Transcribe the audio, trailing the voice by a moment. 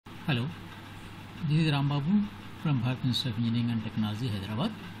Hello, this is Rambabu from Bharat Institute of Engineering and Technology,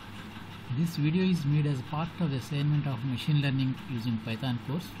 Hyderabad. This video is made as part of the assignment of machine learning using Python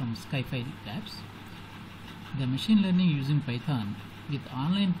course from SKYFI labs. The machine learning using Python with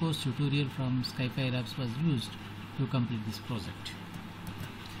online course tutorial from SKYFI labs was used to complete this project.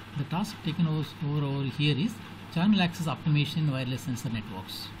 The task taken over here is channel access optimization wireless sensor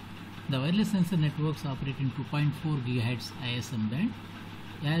networks. The wireless sensor networks operate in 2.4 GHz ISM band,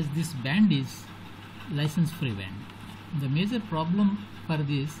 as this band is license-free band. The major problem for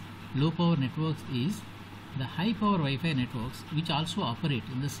these low-power networks is the high-power Wi-Fi networks, which also operate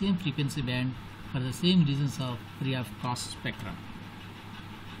in the same frequency band for the same reasons of free of cost spectrum.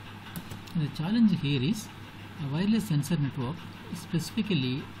 The challenge here is a wireless sensor network,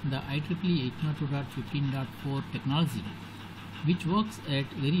 specifically the IEEE 802.15.4 technology, which works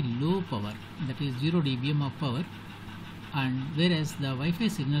at very low power, that is 0 dBm of power, and whereas the Wi-Fi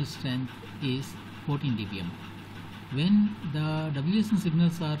signal strength is 14 dBm. When the WSN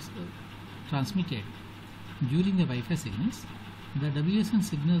signals are transmitted during the Wi-Fi signals, the WSN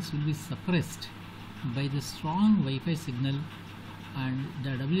signals will be suppressed by the strong Wi-Fi signal, and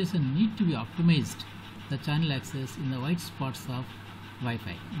the WSN need to be optimized the channel access in the white spots of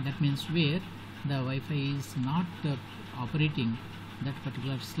Wi-Fi. That means where the Wi-Fi is not operating that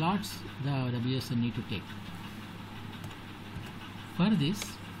particular slots, the WSN need to take. For this,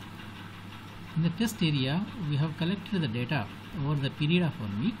 in the test area, we have collected the data over the period of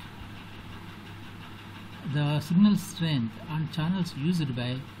 1 week. The signal strength and channels used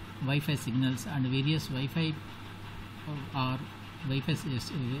by Wi-Fi signals and various Wi-Fi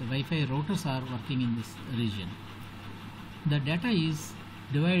routers are working in this region. The data is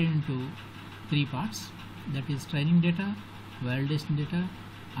divided into 3 parts, that is training data, validation data,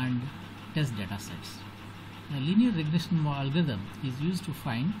 and test data sets. A linear regression algorithm is used to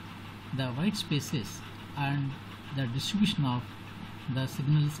find the white spaces and the distribution of the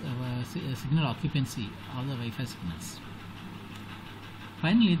signals, signal occupancy of the Wi-Fi signals.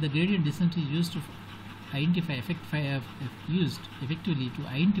 Finally, the gradient descent is used to identify effectively to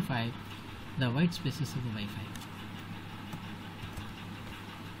identify the white spaces of the Wi-Fi.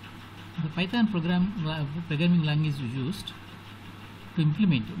 The Python programming language is used to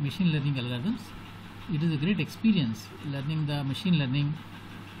implement machine learning algorithms. It is a great experience learning the machine learning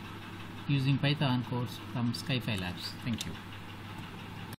using Python course from SKYFI labs. Thank you.